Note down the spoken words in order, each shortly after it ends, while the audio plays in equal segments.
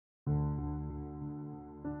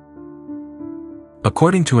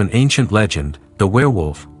According to an ancient legend, the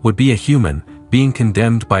werewolf would be a human, being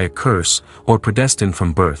condemned by a curse or predestined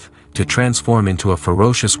from birth to transform into a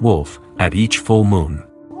ferocious wolf at each full moon.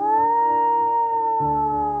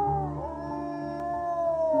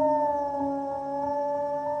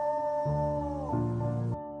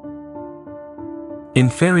 In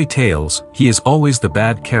fairy tales, he is always the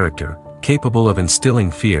bad character, capable of instilling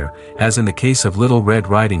fear, as in the case of Little Red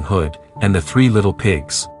Riding Hood and the Three Little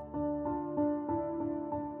Pigs.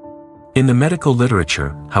 In the medical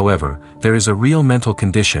literature, however, there is a real mental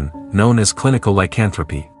condition, known as clinical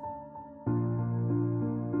lycanthropy.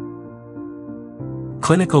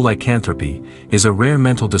 Clinical lycanthropy is a rare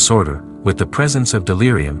mental disorder, with the presence of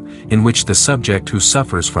delirium, in which the subject who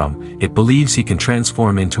suffers from it believes he can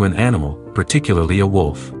transform into an animal, particularly a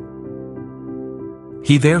wolf.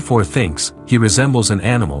 He therefore thinks he resembles an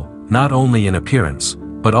animal, not only in appearance,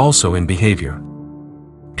 but also in behavior.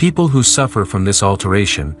 People who suffer from this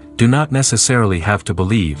alteration do not necessarily have to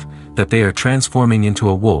believe that they are transforming into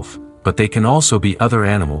a wolf, but they can also be other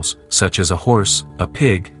animals, such as a horse, a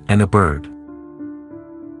pig, and a bird.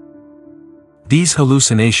 These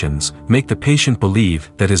hallucinations make the patient believe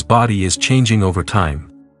that his body is changing over time.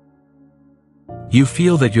 You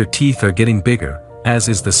feel that your teeth are getting bigger, as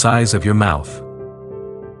is the size of your mouth.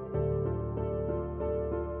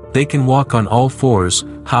 They can walk on all fours,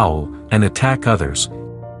 howl, and attack others.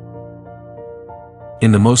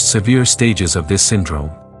 In the most severe stages of this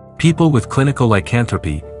syndrome, people with clinical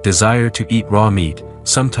lycanthropy desire to eat raw meat,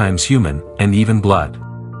 sometimes human, and even blood.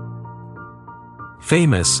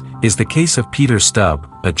 Famous is the case of Peter Stubb,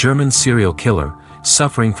 a German serial killer,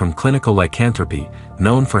 suffering from clinical lycanthropy,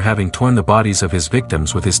 known for having torn the bodies of his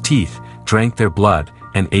victims with his teeth, drank their blood,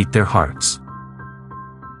 and ate their hearts.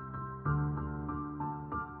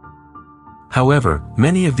 However,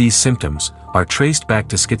 many of these symptoms are traced back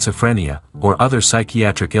to schizophrenia, or other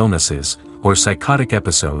psychiatric illnesses, or psychotic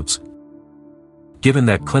episodes, given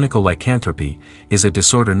that clinical lycanthropy is a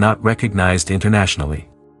disorder not recognized internationally.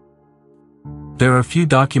 There are few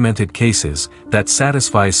documented cases that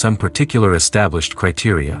satisfy some particular established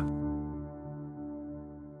criteria.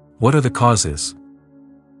 What are the causes?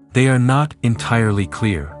 They are not entirely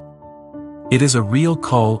clear. It is a real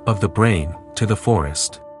call of the brain to the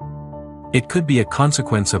forest. It could be a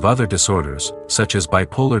consequence of other disorders, such as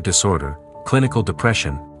bipolar disorder, clinical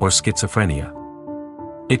depression, or schizophrenia.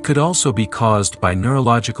 It could also be caused by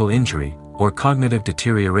neurological injury or cognitive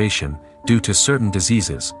deterioration due to certain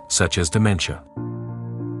diseases, such as dementia.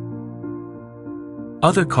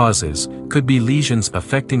 Other causes could be lesions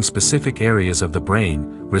affecting specific areas of the brain,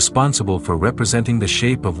 responsible for representing the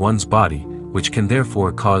shape of one's body, which can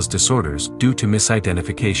therefore cause disorders due to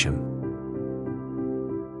misidentification.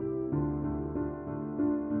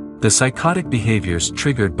 The psychotic behaviors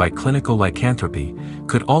triggered by clinical lycanthropy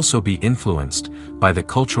could also be influenced by the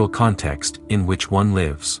cultural context in which one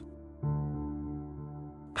lives.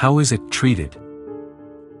 How is it treated?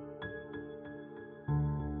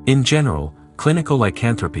 In general, clinical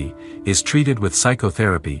lycanthropy is treated with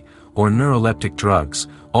psychotherapy, or neuroleptic drugs,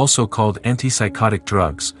 also called antipsychotic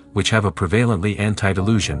drugs, which have a prevalently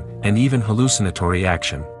anti-delusion and even hallucinatory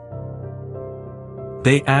action.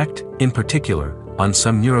 They act, in particular, on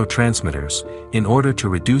some neurotransmitters, in order to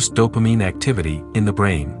reduce dopamine activity in the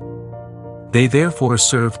brain. They therefore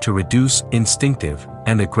serve to reduce instinctive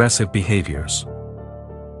and aggressive behaviors.